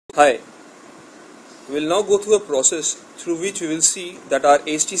Hi, we will now go through a process through which we will see that our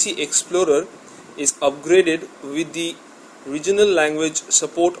HTC EXPLORER is upgraded with the regional language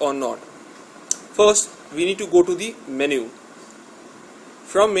support or not. First, we need to go to the menu.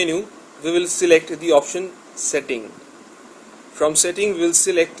 From menu, we will select the option Setting. From Setting, we will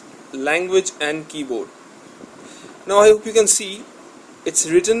select Language and Keyboard. Now I hope you can see it's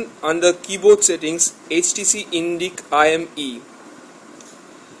written under Keyboard Settings HTC Indic IME.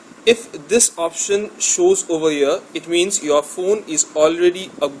 If this option shows over here, it means your phone is already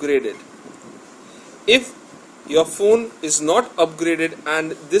upgraded. If your phone is not upgraded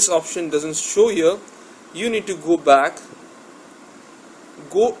and this option doesn't show here, you need to go back,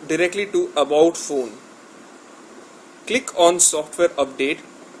 go directly to About Phone. Click on Software Update,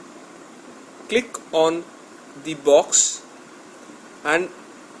 click on the box and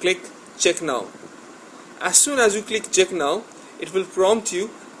click Check Now. As soon as you click Check Now, it will prompt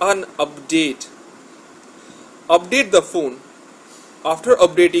you an update. Update the phone. After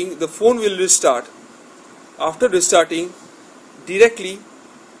updating, the phone will restart. After restarting, directly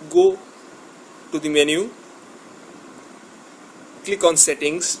go to the menu, click on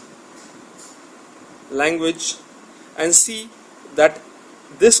Settings, Language, and see that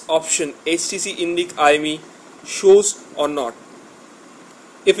this option HTC Indic IME shows or not.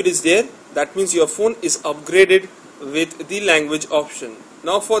 If it is there, that means your phone is upgraded with the language option.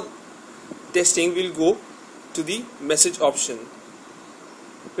 Now for testing, we'll go to the message option.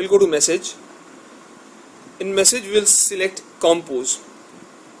 We'll go to message. In message, we'll select Compose.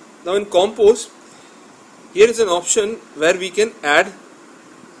 Now in Compose, here is an option where we can add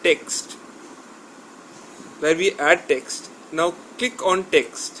text. Now click on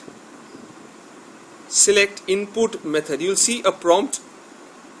text. Select input method. You will see a prompt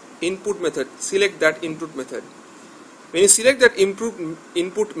input method. Select that input method. When you select that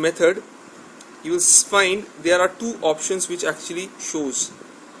input method, you will find there are two options which actually shows.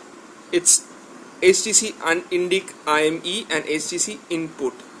 It's HTC and Indic IME and HTC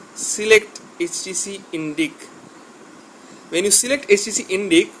input. Select HTC Indic. When you select HTC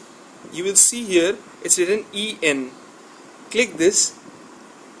Indic, you will see here it's written EN. Click this.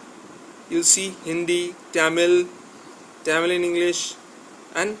 You'll see Hindi, Tamil in English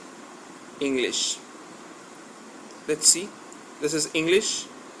and English. Let's see, this is English.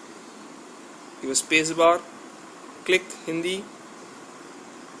 Give a space bar, click Hindi,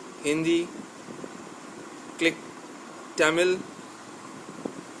 click Tamil,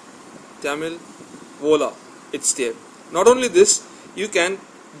 voila, it's there. Not only this, you can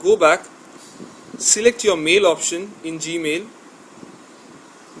go back, select your mail option in Gmail,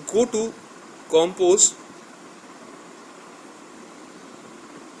 go to Compose,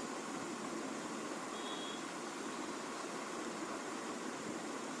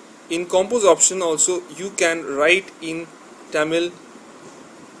 in Compose option also you can write in Tamil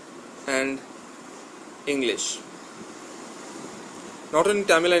and English. Not in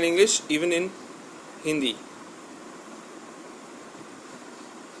Tamil and English, even in Hindi.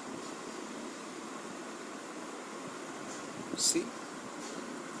 See?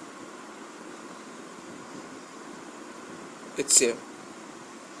 It's here.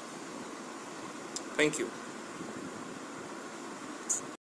 Thank you.